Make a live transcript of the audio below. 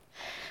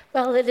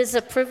Well, it is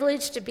a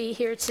privilege to be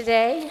here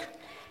today,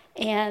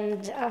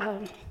 and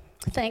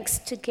thanks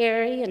to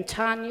Gary and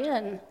Tanya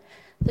and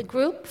the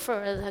group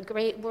for the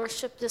great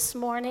worship this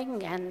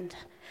morning. And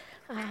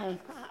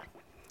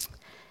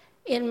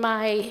in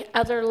my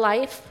other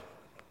life,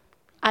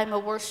 I'm a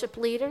worship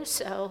leader,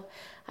 so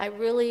I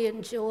really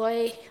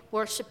enjoy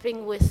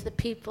worshiping with the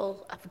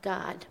people of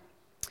God.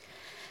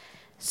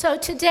 So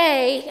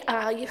today,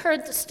 you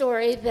heard the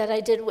story that I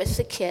did with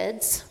the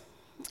kids,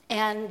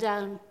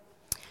 and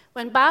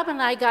when Bob and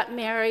I got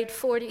married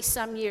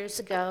 40-some years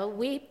ago,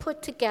 we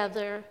put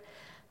together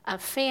a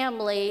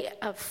family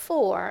of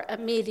 4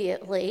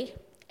 immediately,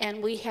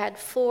 and we had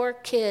 4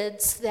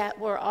 kids that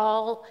were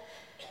all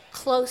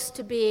close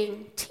to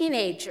being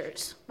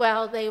teenagers.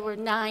 Well, they were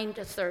 9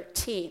 to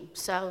 13,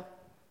 so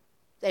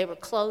they were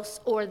close,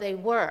 or they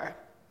were.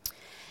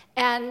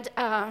 And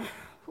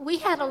we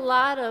had a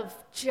lot of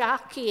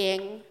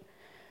jockeying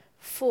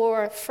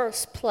for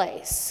first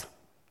place.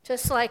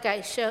 Just like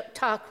I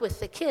talked with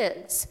the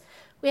kids,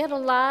 we had a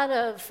lot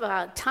of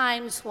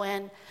times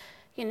when,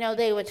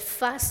 they would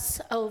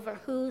fuss over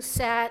who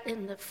sat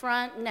in the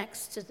front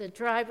next to the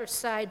driver's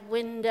side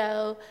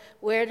window,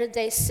 where did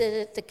they sit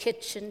at the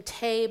kitchen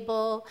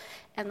table,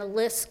 and the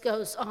list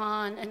goes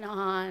on and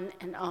on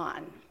and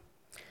on.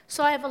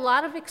 So I have a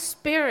lot of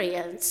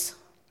experience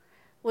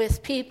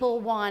with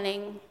people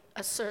wanting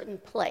a certain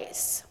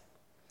place.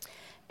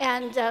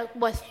 And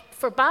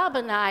for Bob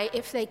and I,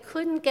 if they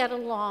couldn't get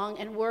along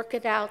and work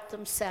it out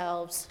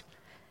themselves,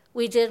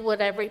 we did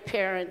what every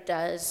parent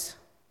does.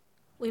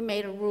 We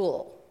made a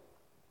rule.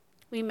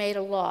 We made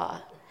a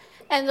law.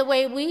 And the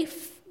way we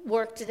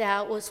worked it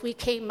out was we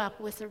came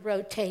up with a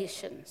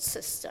rotation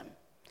system.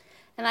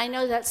 And I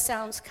know that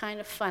sounds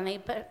kind of funny,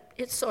 but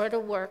it sort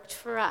of worked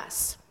for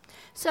us.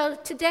 So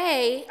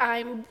today,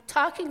 I'm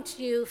talking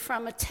to you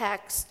from a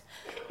text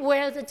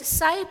where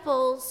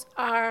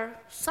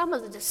some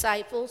of the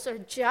disciples are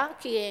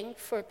jockeying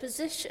for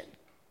position.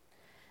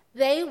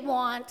 They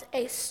want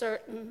a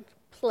certain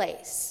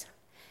place.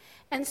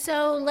 And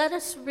so let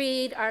us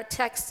read our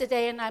text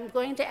today, and I'm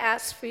going to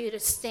ask for you to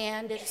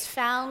stand. It is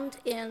found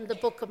in the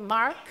book of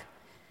Mark,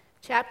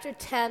 chapter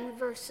 10,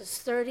 verses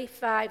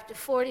 35 to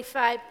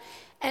 45.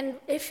 And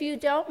if you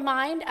don't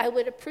mind, I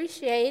would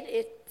appreciate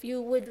if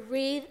you would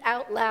read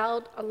out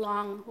loud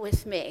along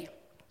with me.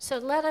 So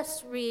let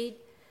us read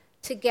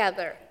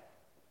together.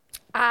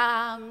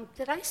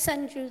 Did I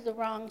send you the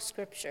wrong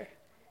scripture?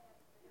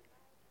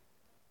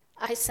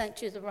 I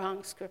sent you the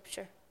wrong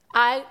scripture.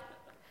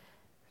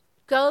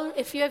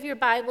 If you have your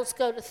Bibles,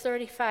 go to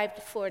 35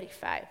 to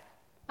 45.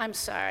 I'm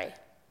sorry.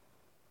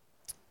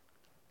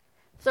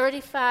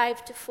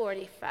 35 to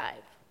 45.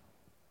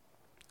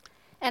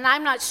 And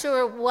I'm not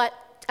sure what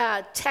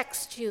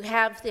text you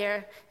have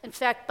there. In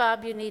fact,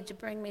 Bob, you need to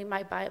bring me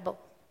my Bible.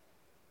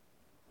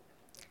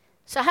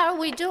 So how are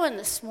we doing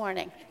this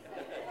morning?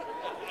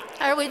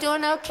 Are we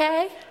doing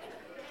okay?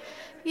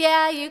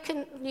 Yeah, you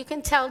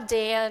can tell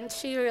Dan,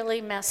 she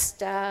really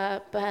messed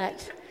up,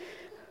 but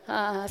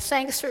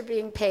thanks for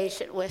being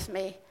patient with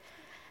me.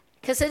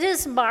 Because it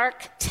is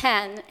Mark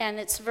 10, and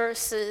it's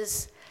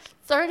verses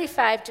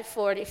 35 to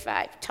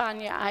 45.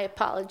 Tanya, I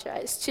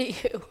apologize to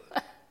you.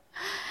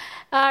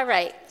 All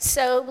right,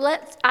 so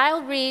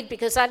I'll read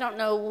because I don't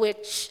know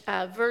which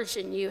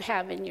version you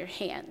have in your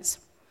hands.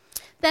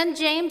 Then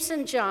James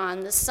and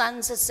John, the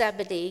sons of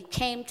Zebedee,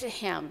 came to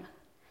him.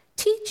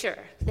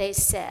 "Teacher," they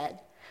said,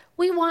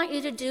 "we want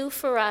you to do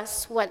for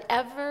us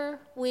whatever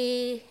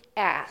we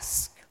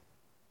ask."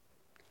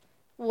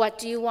 "What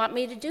do you want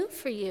me to do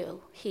for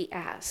you?" he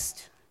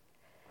asked.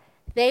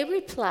 They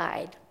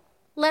replied,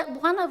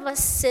 "Let one of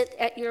us sit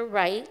at your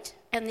right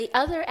and the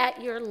other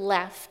at your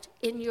left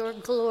in your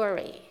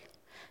glory."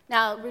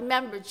 Now,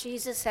 remember,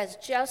 Jesus has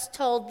just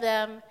told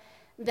them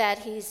that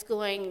he's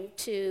going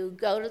to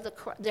go to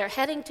they're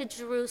heading to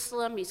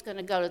Jerusalem. He's going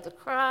to go to the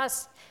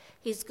cross.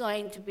 He's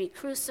going to be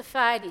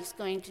crucified. He's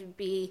going to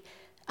be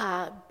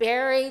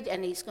buried,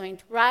 and he's going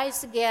to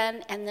rise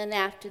again. And then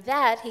after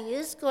that, he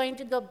is going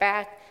to go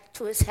back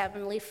to his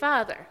heavenly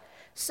Father.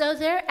 So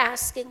they're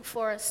asking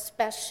for a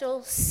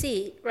special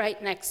seat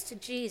right next to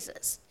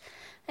Jesus.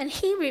 And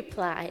he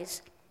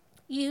replies,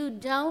 "You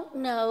don't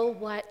know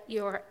what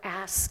you're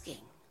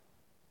asking."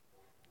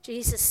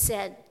 Jesus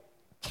said,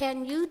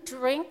 "Can you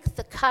drink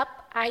the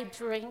cup I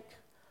drink,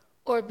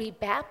 or be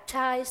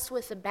baptized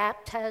with the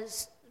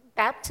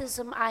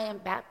baptism I am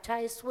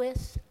baptized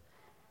with?"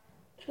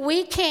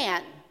 "We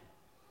can,"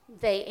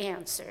 they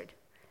answered.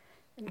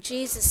 And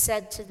Jesus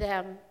said to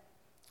them,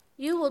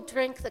 "You will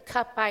drink the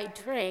cup I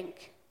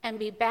drink and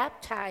be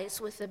baptized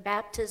with the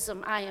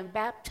baptism I am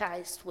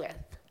baptized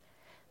with.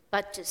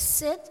 But to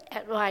sit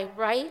at my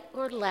right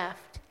or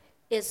left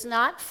is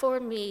not for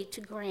me to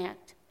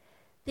grant.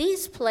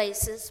 These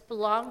places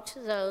belong to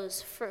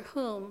those for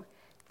whom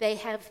they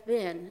have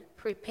been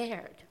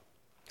prepared."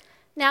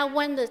 Now,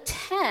 when the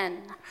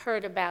 10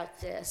 heard about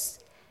this,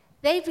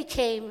 they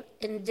became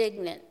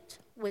indignant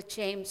with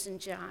James and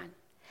John.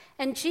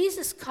 And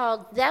Jesus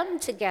called them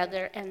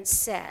together and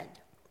said,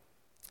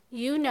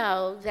 You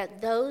know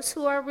that those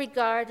who are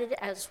regarded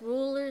as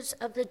rulers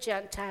of the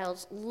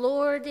Gentiles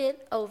lord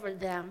it over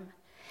them,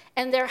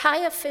 and their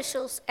high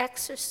officials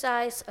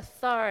exercise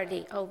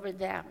authority over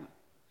them.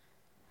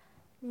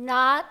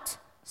 Not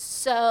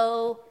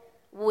so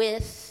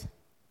with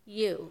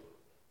you.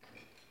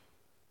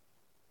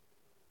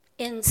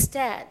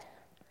 Instead,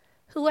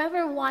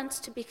 whoever wants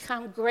to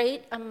become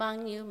great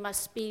among you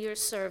must be your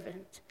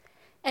servant,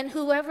 and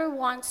whoever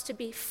wants to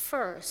be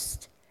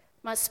first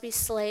must be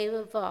slave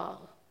of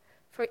all.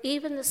 For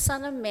even the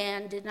Son of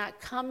Man did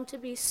not come to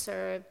be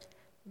served,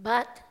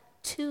 but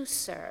to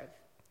serve,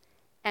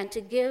 and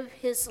to give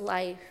his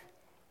life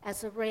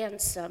as a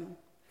ransom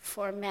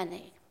for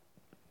many.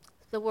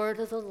 The word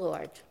of the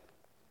Lord.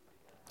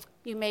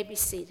 You may be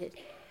seated.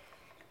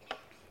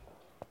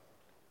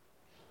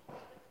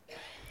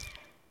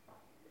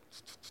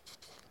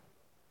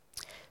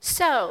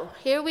 So,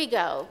 here we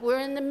go. We're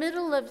in the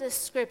middle of this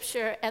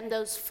scripture, and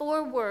those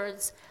 4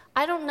 words,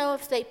 I don't know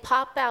if they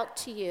pop out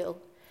to you,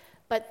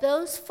 but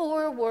those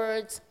 4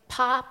 words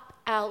pop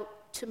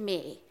out to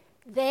me.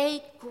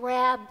 They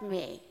grab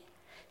me.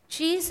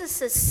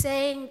 Jesus is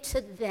saying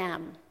to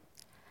them,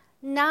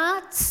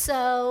 not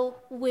so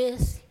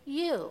with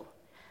you.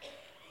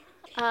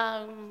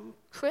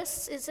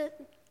 Chris, is it?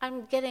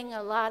 I'm getting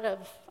a lot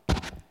of,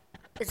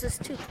 is this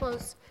too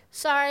close?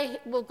 Sorry,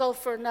 we'll go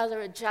for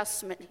another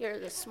adjustment here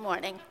this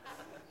morning.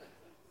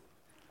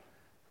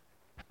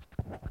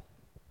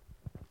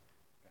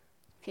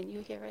 Can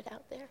you hear it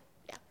out there?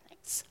 Yeah,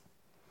 thanks.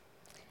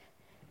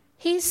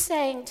 He's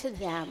saying to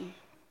them,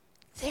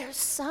 there's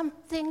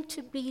something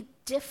to be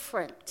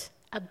different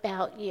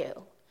about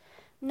you.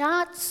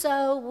 Not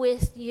so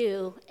with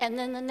you. And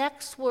then the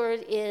next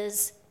word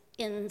is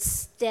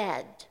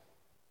instead.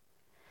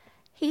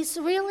 He's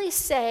really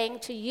saying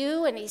to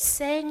you, and he's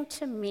saying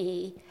to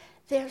me,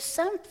 there's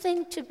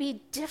something to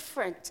be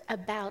different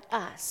about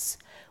us.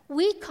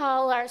 We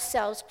call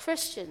ourselves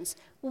Christians.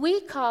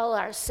 We call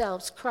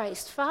ourselves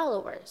Christ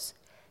followers.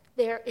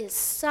 There is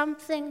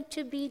something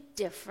to be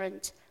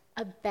different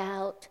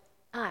about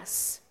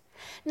us.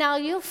 Now,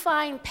 you'll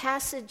find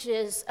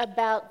passages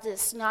about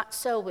this not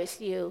so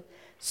with you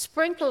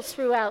sprinkled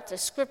throughout the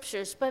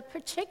scriptures, but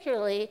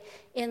particularly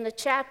in the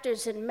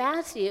chapters in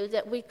Matthew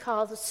that we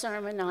call the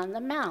Sermon on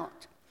the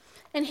Mount.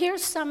 And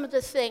here's some of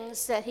the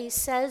things that he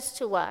says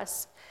to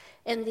us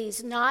in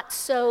these not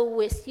so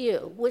with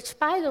you, which,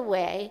 by the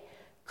way,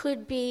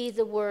 could be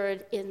the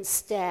word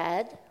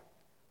instead,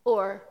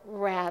 or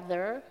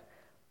rather,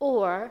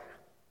 or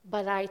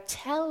but I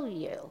tell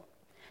you.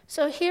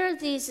 So here are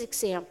these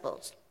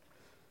examples.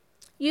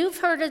 You've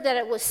heard that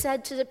it was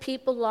said to the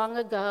people long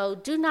ago,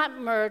 do not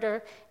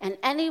murder, and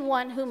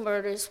anyone who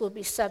murders will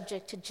be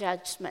subject to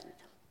judgment.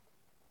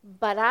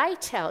 But I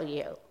tell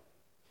you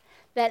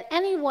that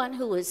anyone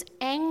who is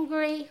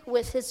angry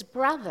with his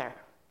brother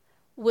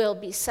will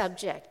be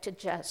subject to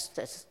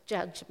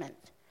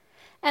judgment.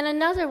 And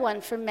another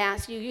one from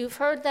Matthew, you've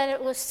heard that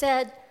it was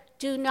said,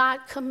 do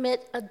not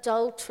commit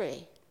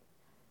adultery.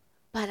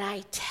 But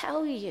I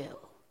tell you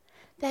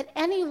that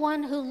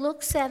anyone who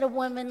looks at a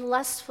woman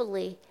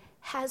lustfully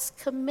has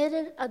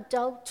committed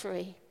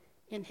adultery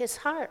in his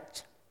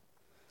heart.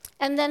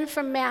 And then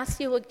from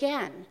Matthew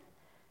again,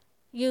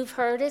 you've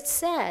heard it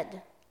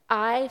said,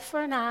 eye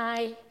for an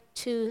eye,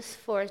 tooth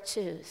for a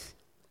tooth.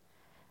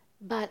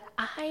 But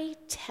I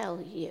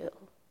tell you,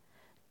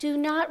 do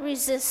not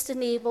resist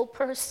an evil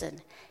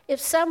person. If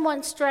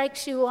someone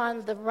strikes you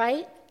on the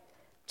right,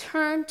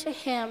 turn to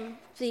him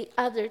the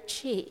other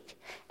cheek.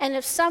 And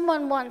if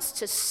someone wants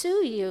to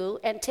sue you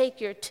and take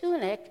your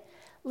tunic,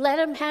 let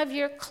him have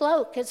your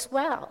cloak as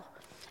well.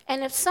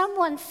 And if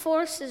someone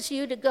forces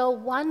you to go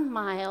 1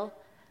 mile,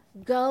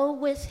 go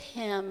with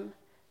him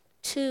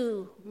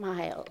 2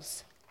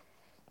 miles.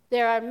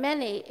 There are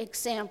many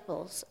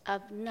examples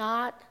of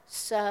not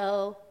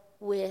so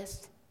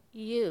with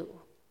you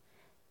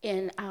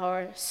in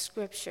our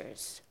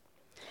scriptures.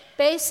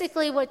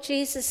 Basically, what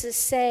Jesus is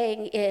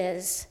saying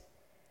is,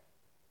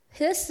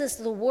 this is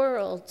the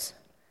world's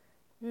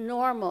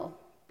normal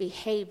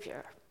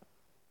behavior.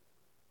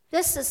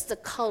 This is the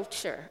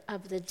culture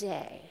of the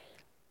day.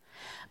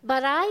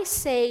 But I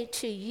say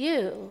to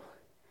you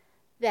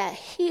that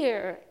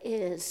here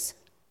is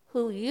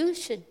who you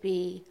should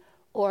be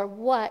or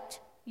what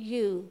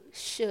you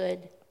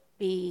should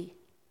be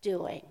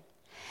doing.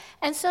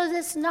 And so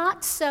this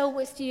not so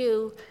with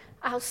you,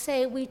 I'll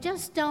say we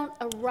just don't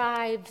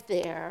arrive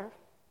there.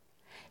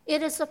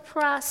 It is a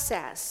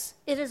process.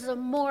 It is a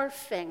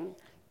morphing.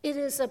 It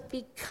is a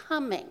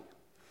becoming.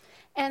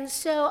 And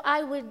so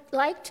I would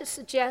like to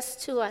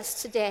suggest to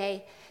us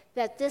today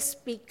that this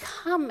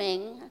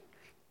becoming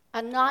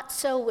a not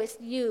so with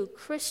you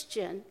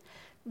Christian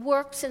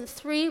works in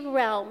 3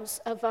 realms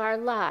of our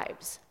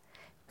lives.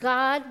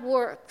 God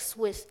works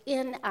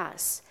within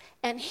us,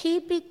 and he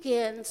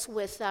begins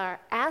with our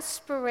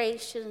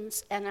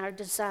aspirations and our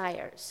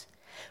desires,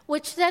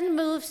 which then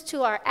moves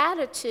to our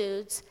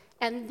attitudes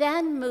and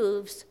then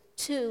moves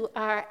to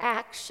our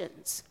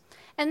actions.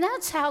 And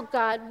that's how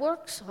God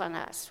works on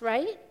us,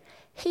 right?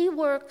 He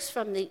works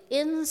from the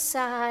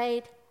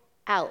inside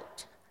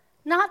out,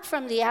 not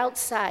from the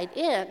outside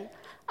in.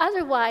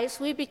 Otherwise,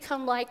 we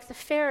become like the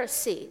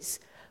Pharisees.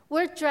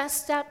 We're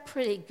dressed up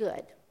pretty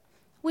good.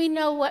 We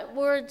know what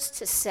words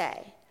to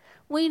say.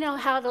 We know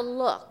how to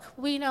look.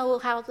 We know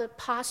how the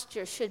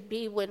posture should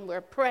be when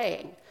we're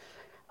praying.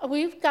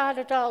 We've got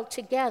it all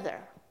together.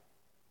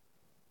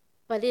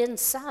 But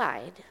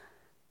inside,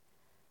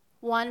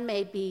 one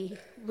may be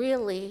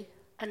really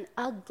an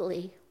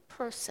ugly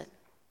person,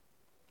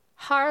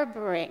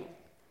 harboring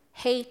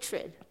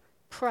hatred,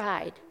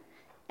 pride,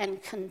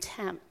 and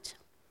contempt.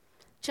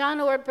 John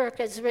Ortberg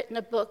has written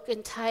a book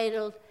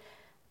entitled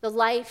The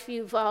Life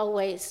You've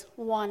Always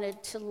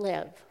Wanted to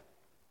Live.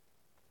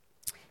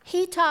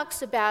 He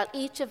talks about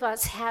each of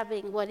us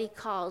having what he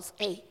calls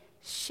a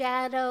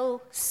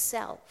shadow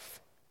self.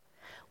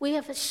 We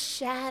have a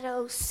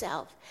shadow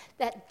self,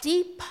 that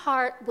deep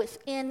part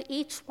within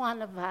each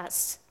one of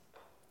us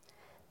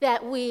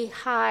that we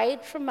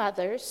hide from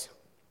others,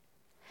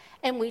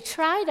 and we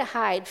try to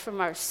hide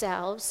from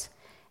ourselves,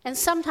 and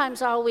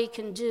sometimes all we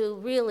can do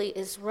really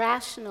is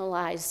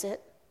rationalize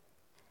it,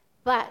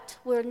 but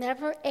we're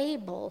never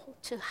able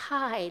to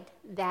hide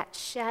that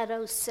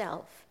shadow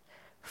self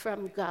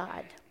from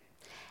God.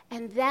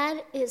 And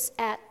that is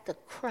at the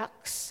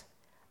crux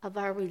of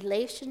our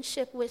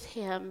relationship with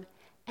him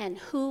and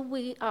who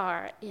we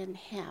are in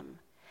him.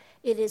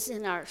 It is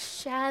in our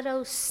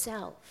shadow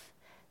self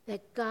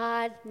that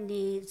God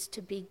needs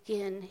to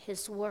begin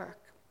his work.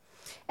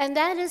 And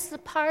that is the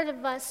part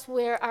of us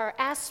where our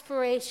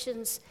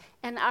aspirations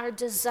and our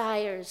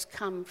desires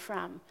come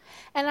from.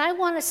 And I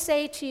want to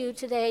say to you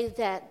today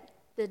that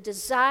the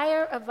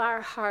desire of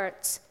our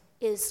hearts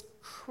is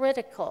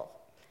critical.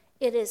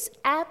 It is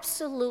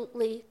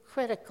absolutely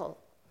critical.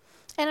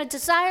 And a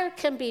desire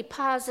can be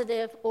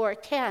positive or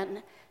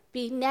can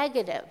be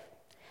negative.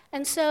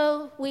 And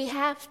so we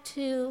have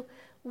to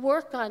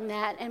work on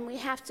that, and we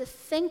have to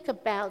think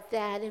about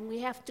that, and we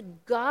have to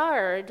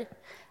guard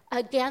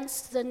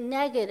against the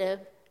negative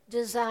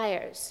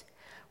desires.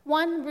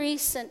 One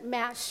recent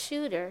mass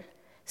shooter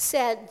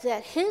said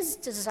that his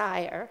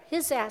desire,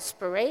 his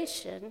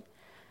aspiration,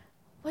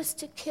 was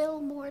to kill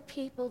more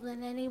people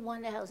than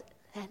anyone else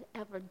had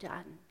ever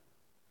done.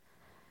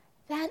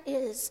 That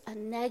is a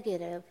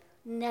negative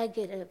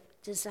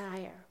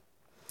desire.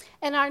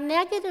 And our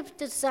negative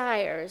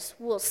desires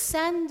will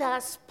send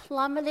us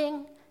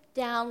plummeting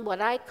down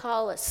what I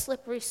call a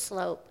slippery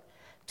slope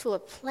to a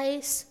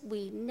place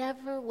we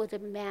never would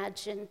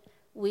imagine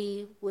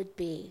we would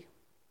be.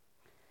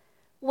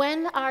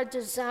 When our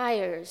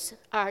desires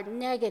are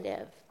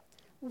negative,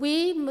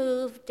 we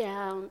move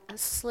down a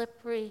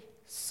slippery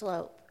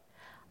slope.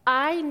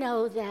 I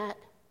know that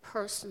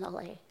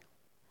personally.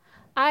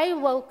 I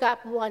woke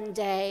up one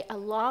day a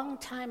long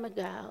time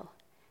ago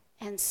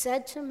and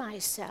said to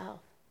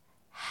myself,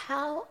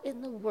 how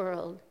in the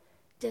world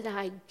did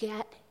I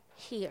get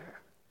here?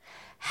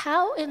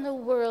 How in the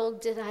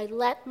world did I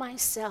let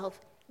myself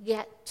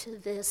get to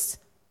this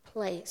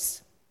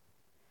place?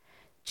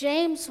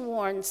 James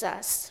warns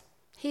us.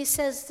 He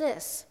says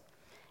this,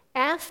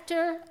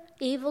 after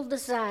evil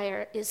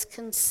desire is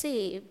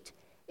conceived,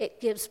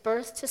 it gives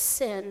birth to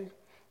sin,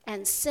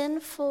 and sin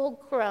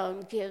full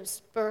grown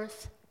gives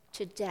birth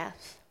to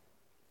death.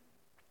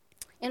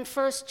 In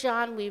 1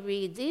 John, we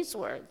read these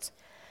words,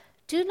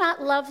 do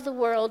not love the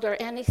world or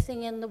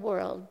anything in the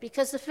world,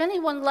 because if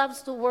anyone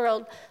loves the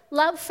world,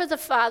 love for the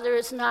Father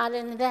is not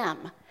in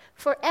them.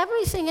 For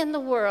everything in the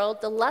world,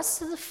 the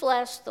lust of the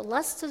flesh, the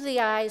lust of the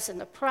eyes, and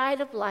the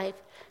pride of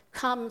life,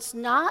 comes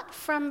not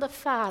from the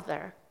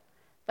Father,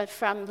 but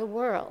from the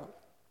world.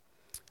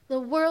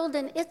 The world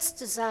and its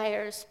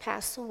desires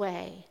pass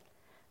away,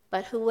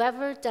 but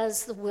whoever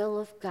does the will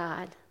of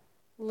God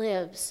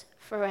lives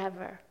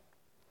forever.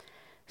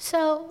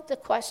 So the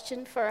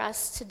question for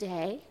us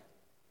today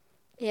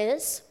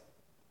is,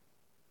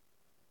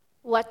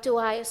 what do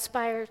I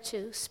aspire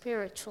to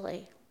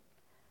spiritually?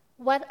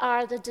 What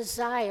are the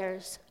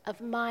desires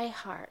of my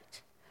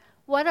heart?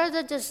 What are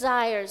the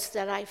desires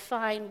that I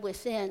find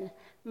within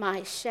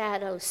my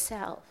shadow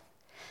self?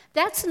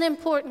 That's an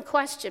important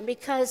question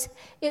because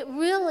it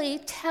really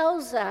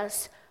tells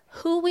us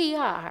who we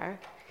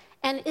are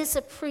and is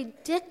a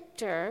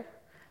predictor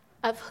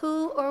of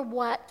who or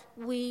what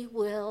we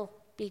will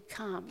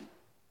become.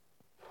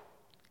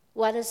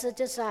 What is the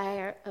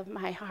desire of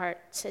my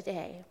heart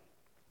today?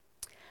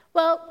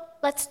 Well,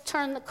 let's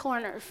turn the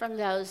corner from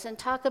those and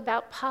talk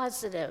about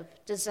positive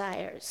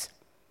desires.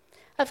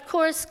 Of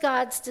course,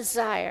 God's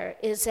desire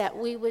is that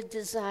we would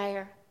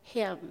desire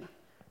him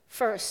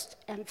first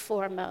and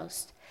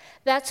foremost.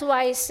 That's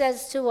why he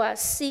says to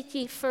us, seek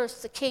ye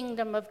first the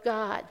kingdom of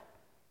God,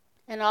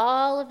 and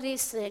all of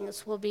these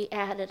things will be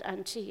added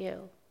unto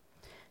you.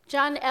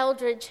 John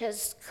Eldredge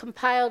has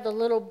compiled a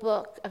little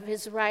book of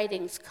his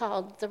writings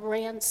called The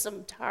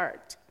Ransomed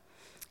Heart.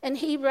 And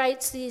he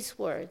writes these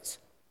words.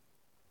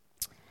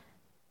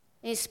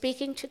 He's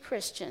speaking to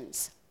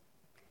Christians.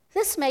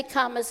 This may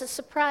come as a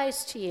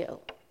surprise to you.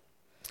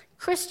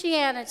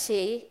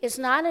 Christianity is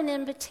not an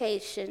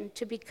invitation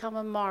to become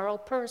a moral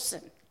person.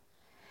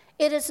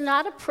 It is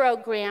not a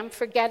program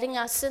for getting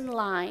us in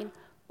line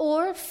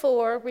or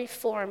for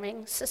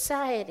reforming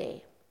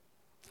society.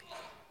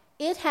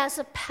 It has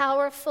a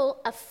powerful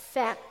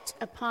effect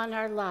upon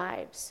our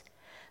lives.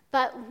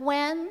 But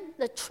when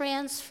the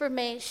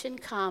transformation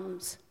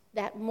comes,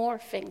 that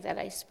morphing that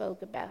I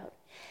spoke about,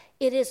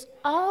 it is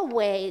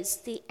always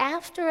the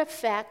after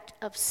effect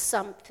of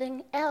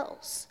something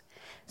else,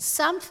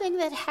 something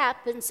that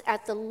happens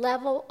at the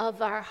level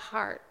of our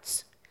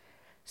hearts.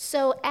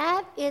 So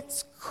at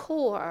its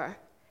core,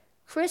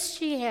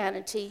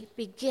 Christianity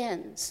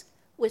begins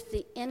with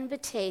the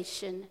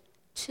invitation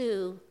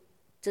to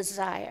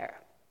desire.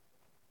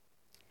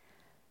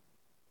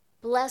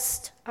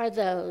 Blessed are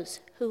those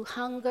who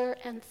hunger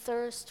and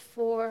thirst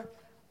for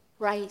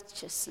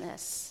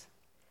righteousness,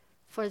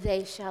 for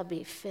they shall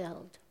be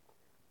filled.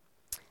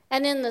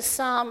 And in the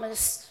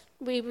psalmist,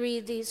 we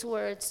read these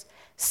words,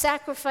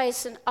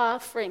 sacrifice and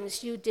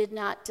offerings you did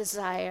not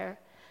desire,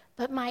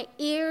 but my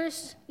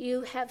ears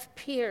you have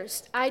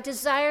pierced. I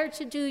desire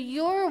to do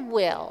your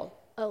will,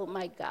 O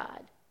my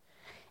God.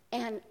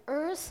 And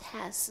earth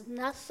has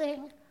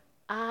nothing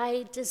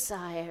I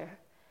desire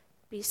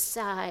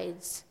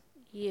besides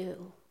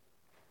you.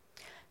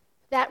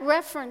 That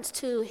reference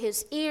to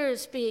his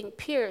ears being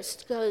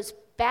pierced goes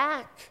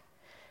back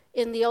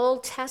in the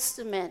Old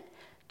Testament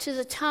to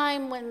the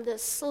time when the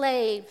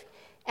slave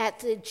at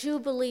the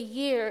Jubilee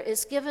year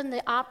is given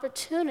the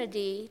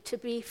opportunity to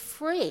be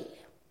free.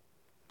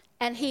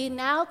 And he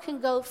now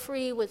can go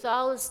free with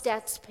all his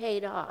debts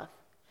paid off.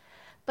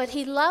 But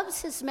he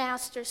loves his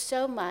master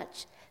so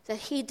much that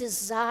he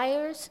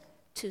desires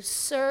to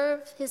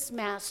serve his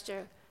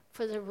master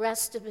for the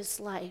rest of his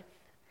life.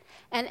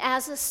 And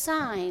as a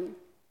sign,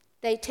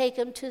 they take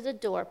him to the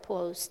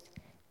doorpost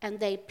and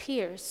they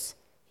pierce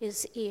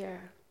his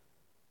ear.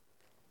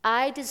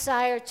 I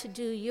desire to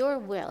do your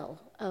will,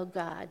 O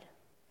God,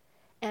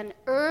 and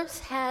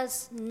earth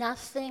has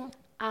nothing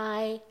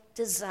I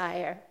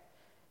desire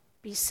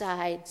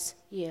besides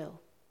you.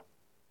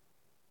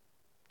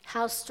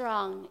 How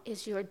strong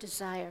is your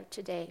desire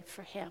today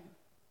for him?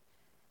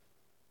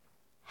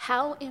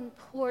 How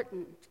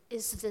important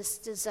is this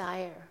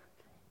desire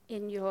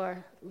in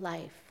your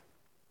life?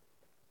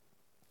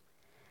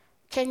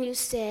 Can you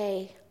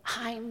say,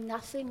 I'm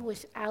nothing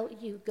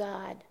without you,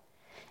 God,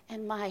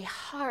 and my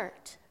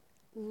heart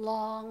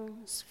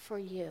longs for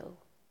you,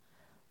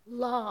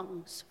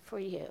 longs for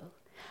you.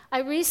 I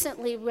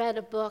recently read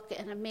a book,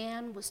 and a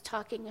man was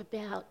talking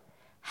about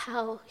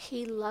how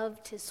he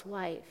loved his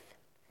wife.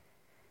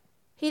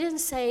 He didn't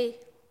say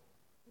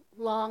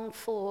long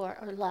for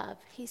or love.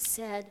 He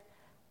said,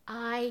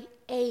 I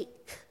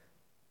ache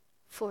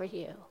for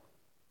you.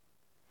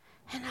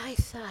 And I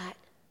thought,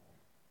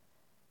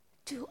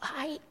 do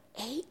I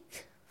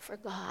ache for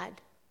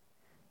God?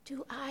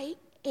 Do I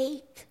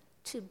ache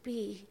to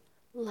be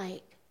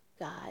like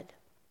God?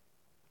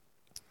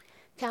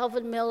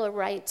 Calvin Miller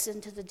writes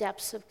Into the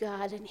Depths of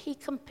God, and he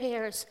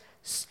compares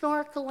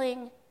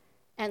snorkeling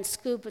and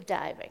scuba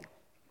diving.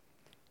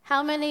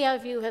 How many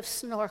of you have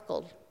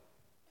snorkeled?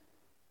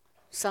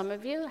 Some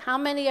of you. How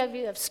many of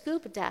you have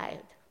scuba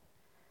dived?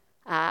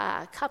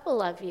 A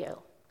couple of you.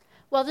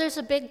 Well, there's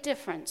a big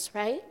difference,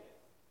 right?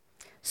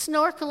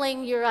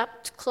 Snorkeling, you're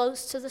up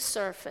close to the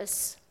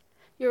surface.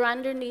 You're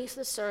underneath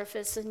the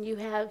surface, and you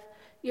have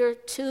your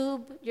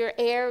tube, your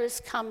air is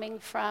coming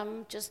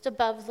from just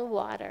above the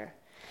water.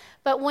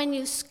 But when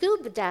you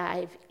scuba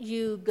dive,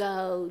 you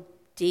go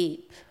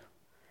deep.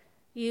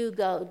 You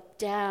go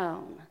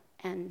down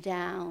and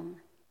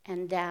down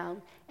and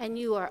down, and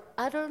you are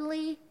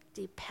utterly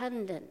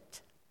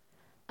dependent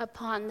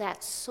upon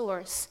that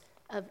source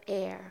of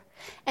air.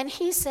 And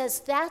he says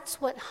that's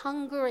what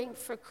hungering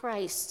for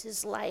Christ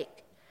is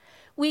like.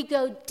 We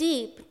go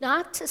deep,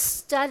 not to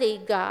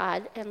study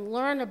God and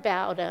learn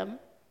about him,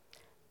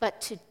 but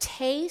to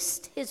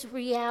taste his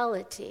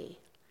reality.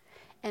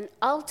 And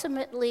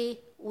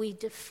ultimately, we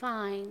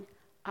define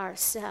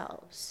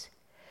ourselves.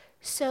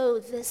 So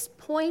this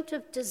point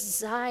of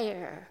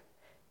desire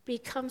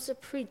becomes a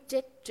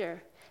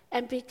predictor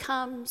and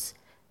becomes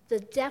the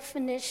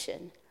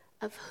definition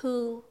of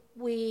who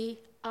we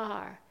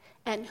are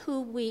and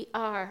who we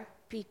are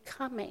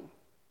becoming.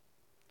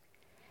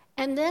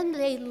 And then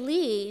they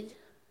lead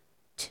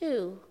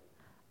to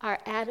our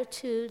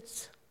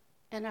attitudes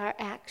and our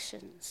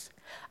actions.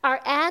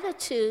 Our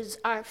attitudes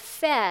are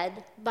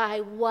fed by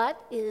what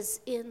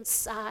is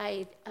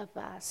inside of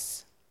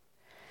us.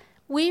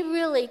 We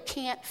really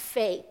can't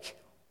fake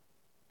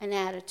an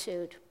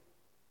attitude.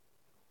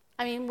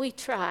 I mean, we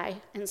try,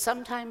 and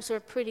sometimes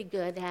we're pretty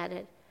good at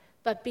it,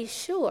 but be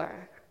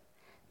sure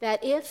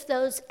that if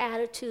those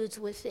attitudes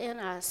within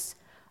us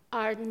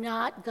are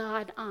not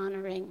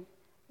God-honoring,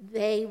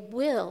 they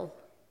will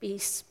be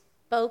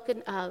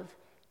spoken of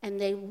and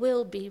they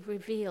will be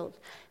revealed.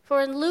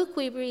 For in Luke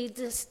we read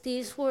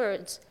these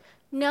words,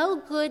 no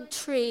good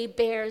tree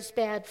bears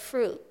bad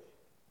fruit,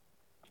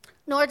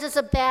 Nor does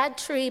a bad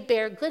tree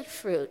bear good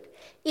fruit.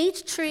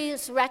 Each tree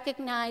is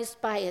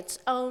recognized by its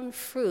own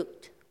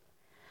fruit.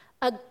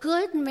 A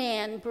good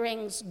man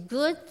brings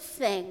good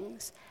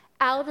things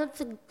out of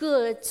the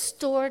good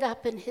stored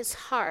up in his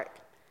heart,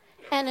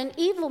 and an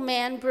evil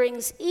man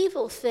brings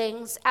evil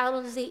things out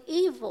of the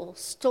evil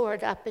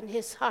stored up in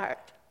his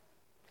heart.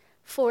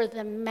 For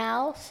the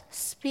mouth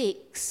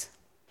speaks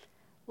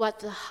what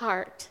the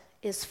heart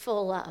is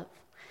full of.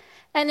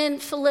 And in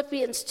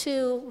Philippians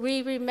 2,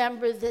 we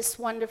remember this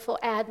wonderful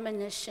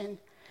admonition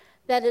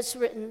that is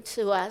written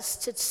to us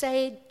to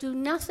say, do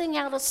nothing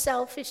out of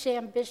selfish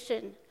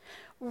ambition.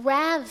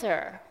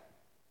 Rather,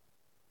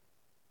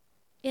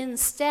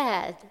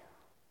 instead,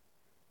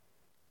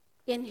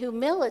 in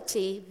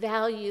humility,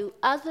 value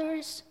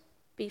others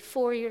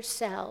before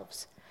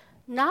yourselves,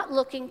 not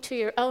looking to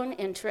your own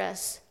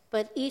interests,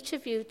 but each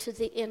of you to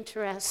the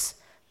interests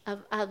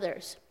of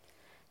others.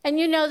 And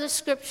you know the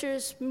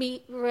scriptures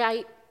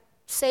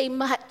say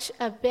much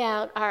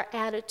about our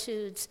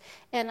attitudes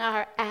and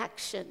our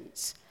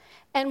actions.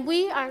 And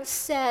we are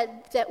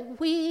said that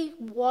we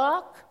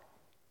walk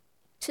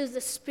to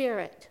the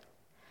Spirit,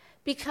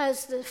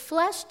 because the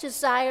flesh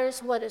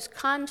desires what is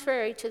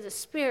contrary to the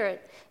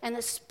Spirit, and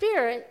the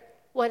Spirit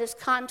what is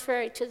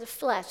contrary to the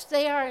flesh.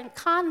 They are in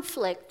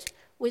conflict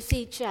with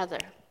each other.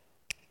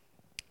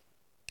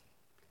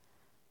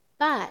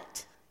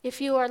 But if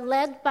you are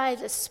led by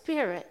the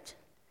Spirit,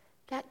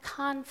 that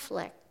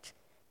conflict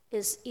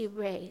is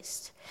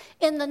erased.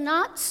 In the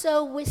not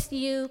so with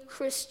you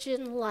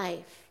Christian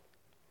life,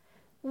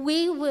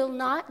 we will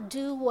not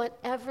do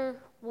whatever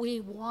we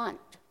want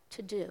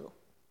to do,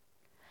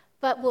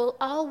 but will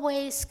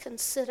always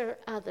consider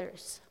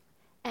others,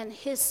 and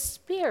his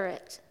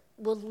Spirit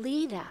will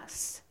lead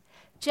us,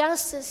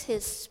 just as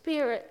his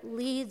Spirit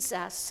leads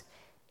us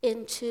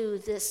into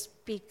this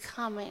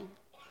becoming,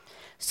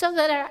 so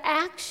that our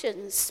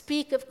actions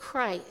speak of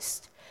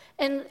Christ.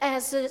 And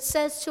as it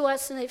says to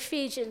us in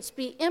Ephesians,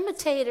 be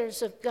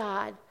imitators of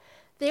God,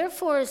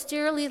 therefore as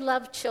dearly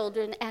loved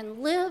children, and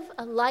live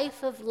a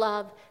life of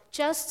love,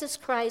 just as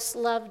Christ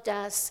loved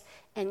us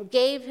and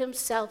gave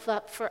himself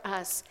up for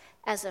us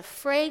as a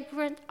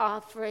fragrant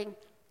offering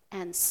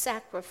and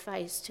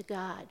sacrifice to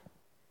God.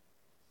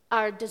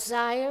 Our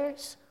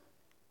desires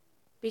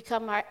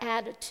become our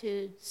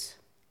attitudes,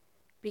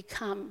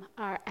 become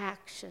our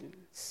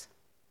actions.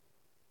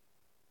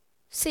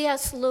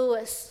 C.S.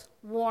 Lewis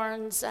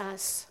warns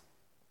us.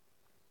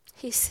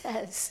 He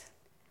says,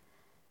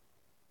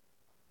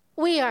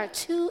 we are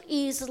too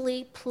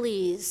easily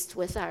pleased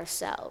with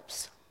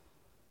ourselves.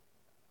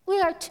 We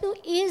are too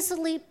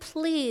easily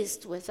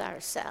pleased with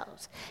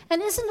ourselves.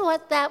 And isn't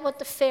what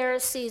the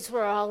Pharisees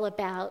were all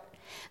about?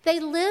 They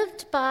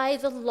lived by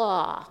the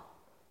law.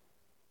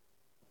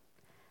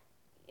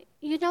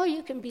 You know,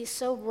 you can be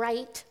so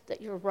right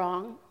that you're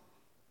wrong.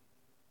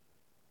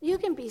 You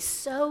can be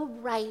so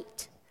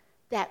right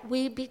that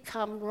we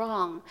become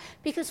wrong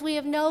because we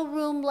have no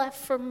room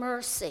left for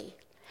mercy.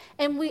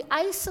 And we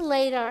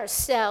isolate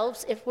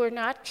ourselves, if we're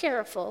not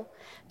careful,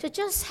 to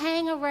just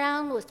hang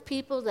around with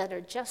people that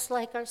are just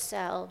like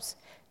ourselves,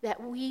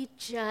 that we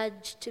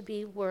judge to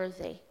be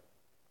worthy.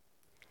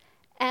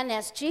 And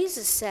as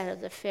Jesus said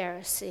of the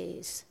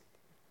Pharisees,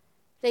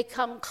 they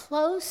come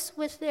close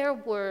with their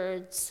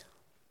words,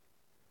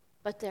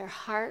 but their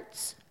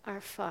hearts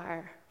are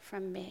far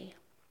from me.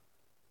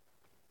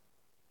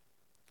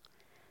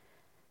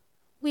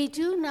 We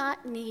do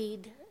not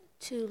need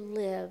to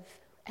live,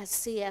 as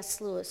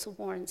C.S. Lewis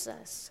warns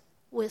us,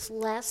 with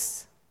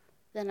less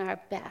than our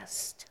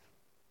best.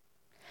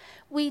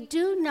 We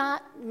do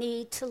not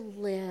need to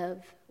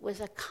live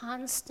with a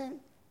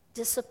constant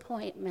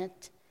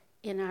disappointment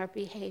in our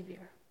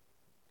behavior,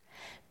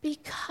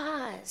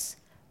 because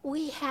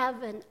we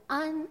have an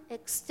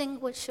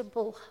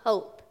unextinguishable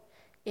hope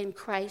in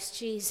Christ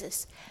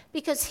Jesus,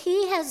 because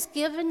he has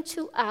given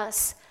to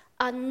us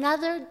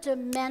another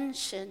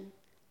dimension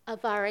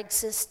of our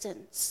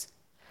existence,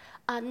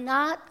 a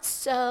not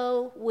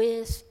so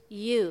with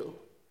you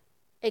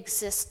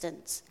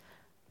existence,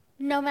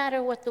 no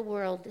matter what the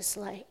world is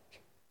like.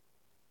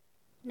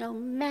 No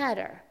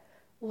matter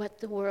what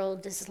the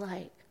world is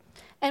like.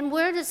 And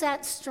where does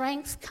that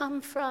strength come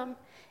from?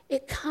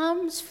 It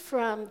comes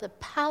from the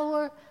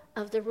power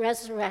of the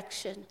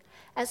resurrection.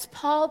 As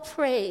Paul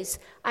prays,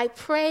 I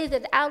pray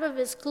that out of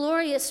his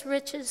glorious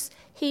riches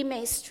he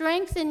may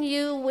strengthen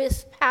you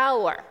with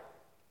power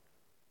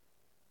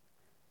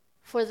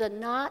for the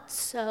not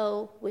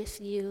so with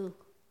you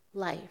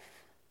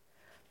life.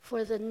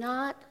 For the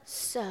not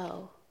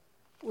so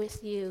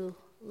with you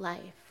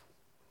life.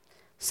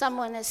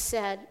 Someone has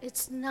said,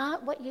 it's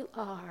not what you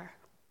are.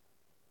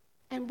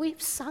 And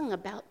we've sung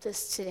about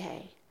this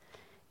today.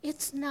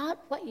 It's not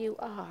what you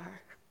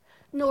are,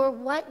 nor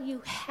what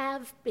you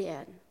have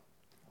been,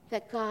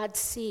 that God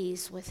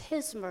sees with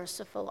his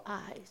merciful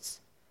eyes,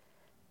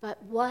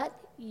 but what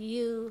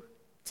you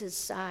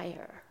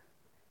desire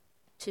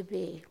to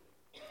be.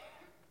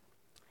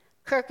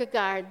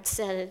 Kierkegaard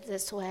said it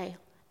this way,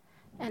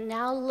 and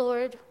now,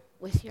 Lord,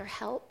 with your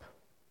help,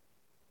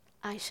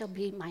 I shall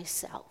be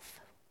myself.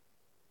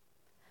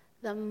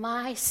 The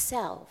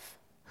myself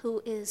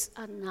who is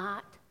a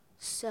not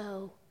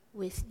so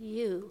with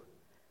you,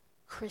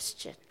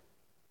 Christian.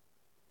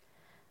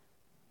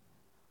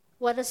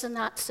 What does a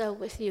not so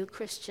with you,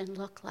 Christian,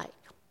 look like?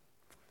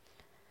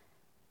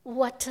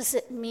 What does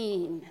it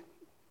mean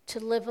to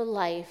live a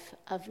life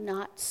of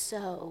not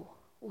so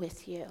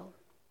with you?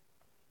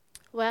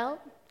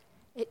 Well,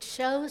 it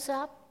shows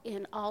up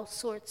in all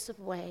sorts of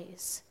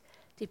ways,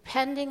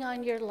 depending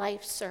on your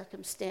life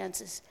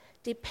circumstances,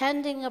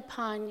 depending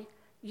upon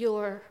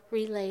your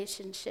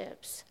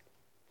relationships.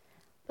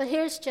 But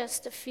here's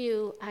just a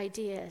few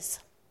ideas.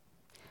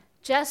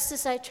 Just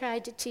as I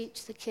tried to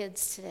teach the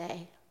kids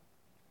today,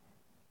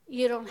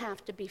 you don't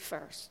have to be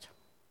first.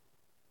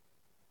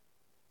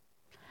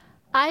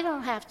 I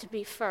don't have to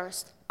be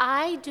first.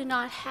 I do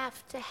not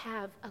have to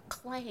have a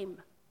claim.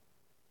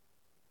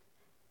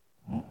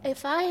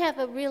 If I have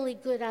a really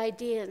good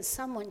idea and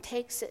someone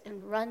takes it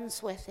and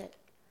runs with it,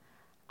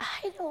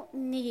 I don't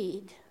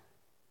need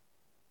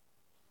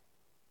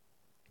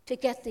to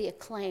get the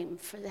acclaim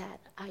for that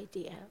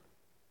idea.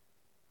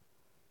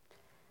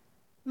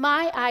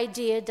 My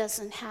idea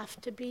doesn't have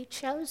to be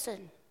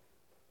chosen.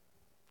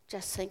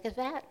 Just think of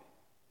that.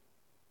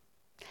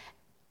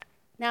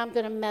 Now I'm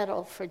going to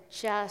meddle for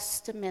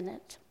just a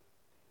minute.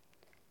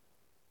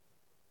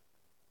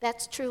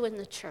 That's true in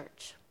the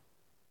church.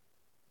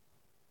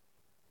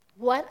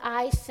 What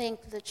I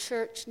think the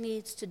church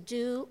needs to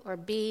do or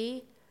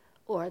be,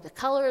 or the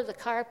color of the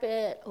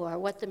carpet, or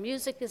what the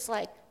music is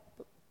like,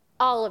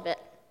 all of it.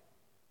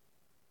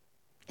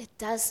 It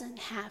doesn't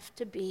have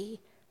to be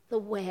the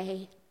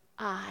way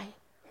I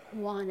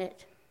want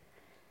it.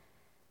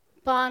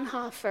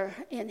 Bonhoeffer,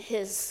 in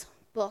his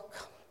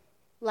book,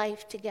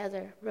 Life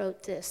Together,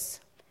 wrote this: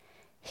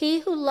 "He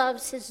who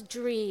loves his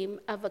dream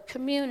of a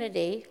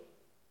community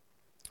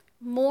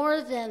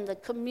more than the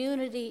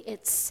community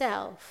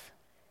itself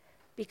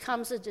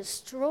becomes a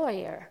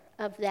destroyer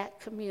of that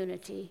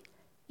community,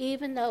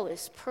 even though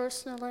his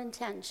personal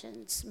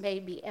intentions may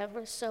be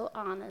ever so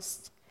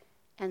honest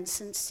and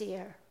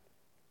sincere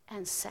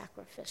and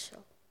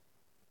sacrificial."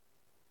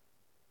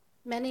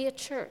 Many a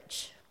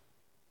church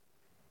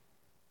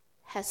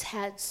has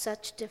had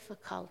such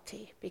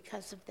difficulty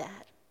because of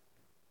that.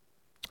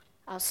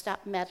 I'll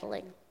stop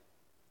meddling.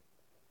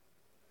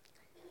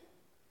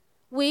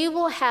 We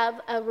will have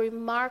a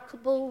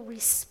remarkable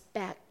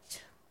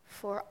respect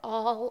for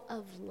all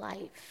of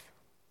life.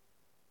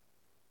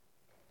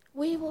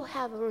 We will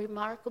have a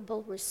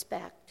remarkable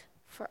respect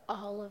for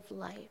all of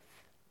life.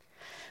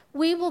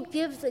 We will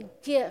give the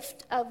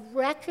gift of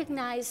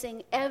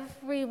recognizing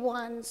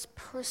everyone's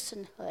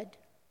personhood,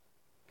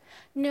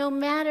 no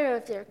matter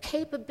of their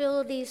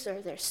capabilities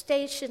or their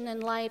station in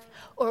life,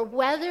 or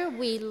whether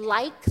we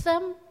like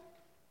them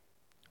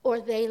or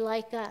they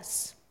like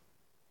us.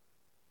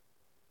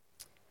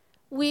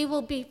 We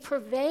will be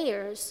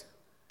purveyors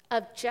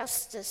of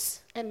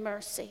justice and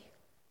mercy.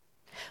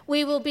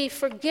 We will be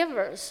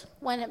forgivers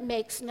when it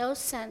makes no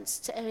sense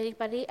to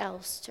anybody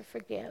else to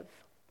forgive.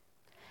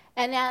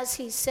 And as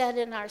he said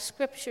in our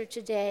scripture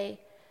today,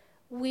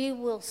 we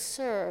will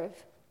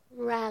serve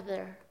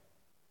rather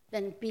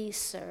than be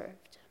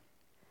served.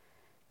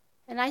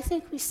 And I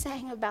think we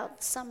sang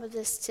about some of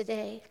this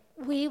today.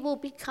 We will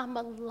become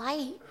a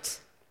light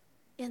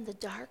in the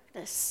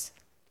darkness.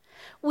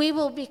 We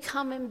will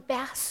become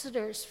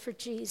ambassadors for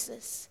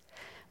Jesus.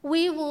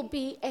 We will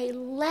be a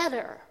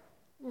letter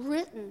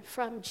written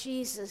from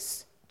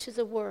Jesus to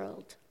the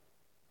world.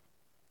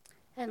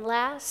 And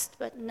last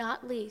but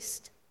not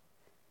least,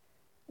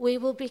 we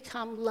will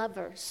become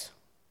lovers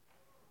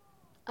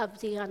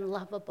of the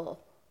unlovable.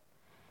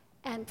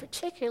 And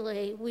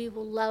particularly, we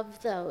will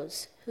love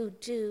those who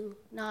do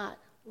not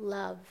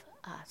love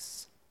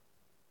us.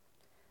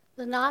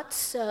 The not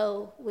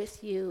so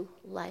with you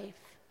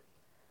life,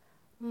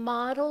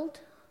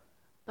 modeled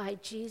by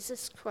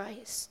Jesus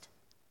Christ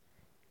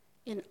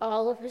in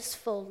all of his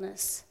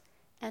fullness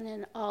and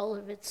in all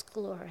of its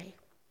glory.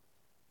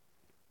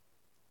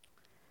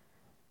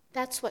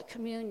 That's what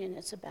communion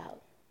is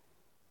about.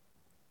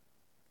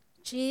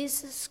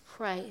 Jesus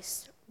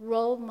Christ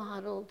role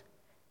modeled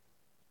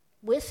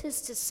with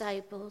his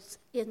disciples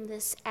in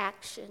this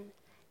action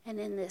and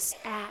in this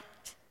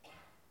act,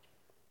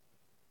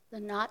 the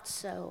not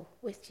so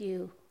with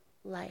you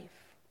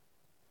life.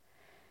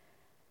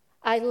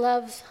 I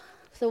love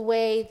the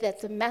way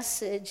that the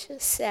Message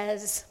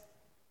says,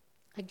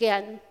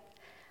 again,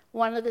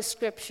 one of the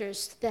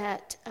scriptures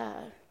that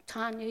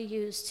Tanya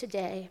used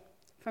today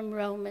from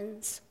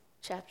Romans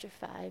chapter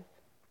 5.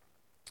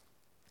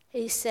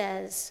 He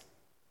says,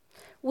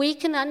 we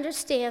can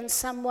understand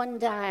someone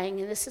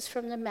dying, and this is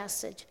from the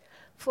Message,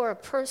 for a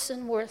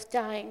person worth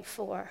dying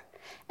for.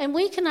 And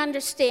we can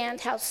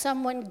understand how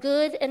someone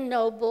good and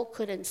noble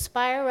could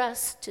inspire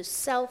us to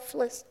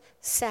selfless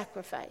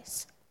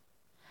sacrifice.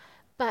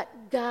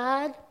 But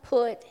God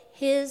put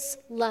his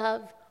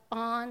love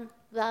on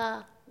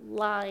the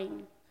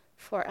line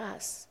for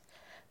us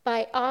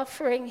by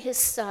offering his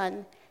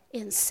Son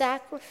in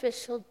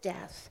sacrificial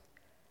death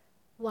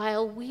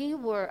while we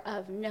were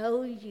of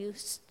no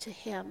use to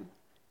him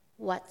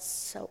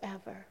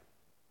whatsoever.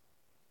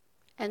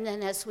 And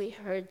then, as we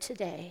heard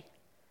today,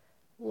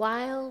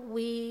 while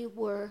we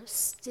were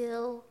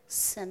still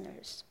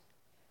sinners,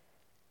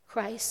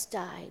 Christ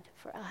died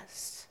for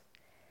us.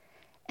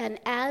 And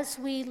as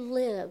we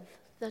live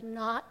the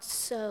not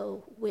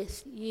so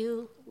with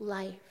you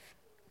life,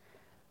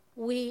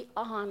 we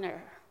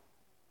honor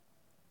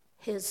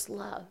his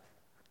love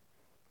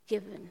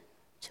given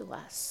to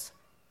us.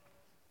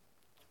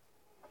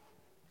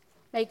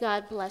 May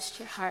God bless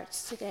your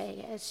hearts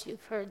today as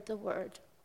you've heard the word.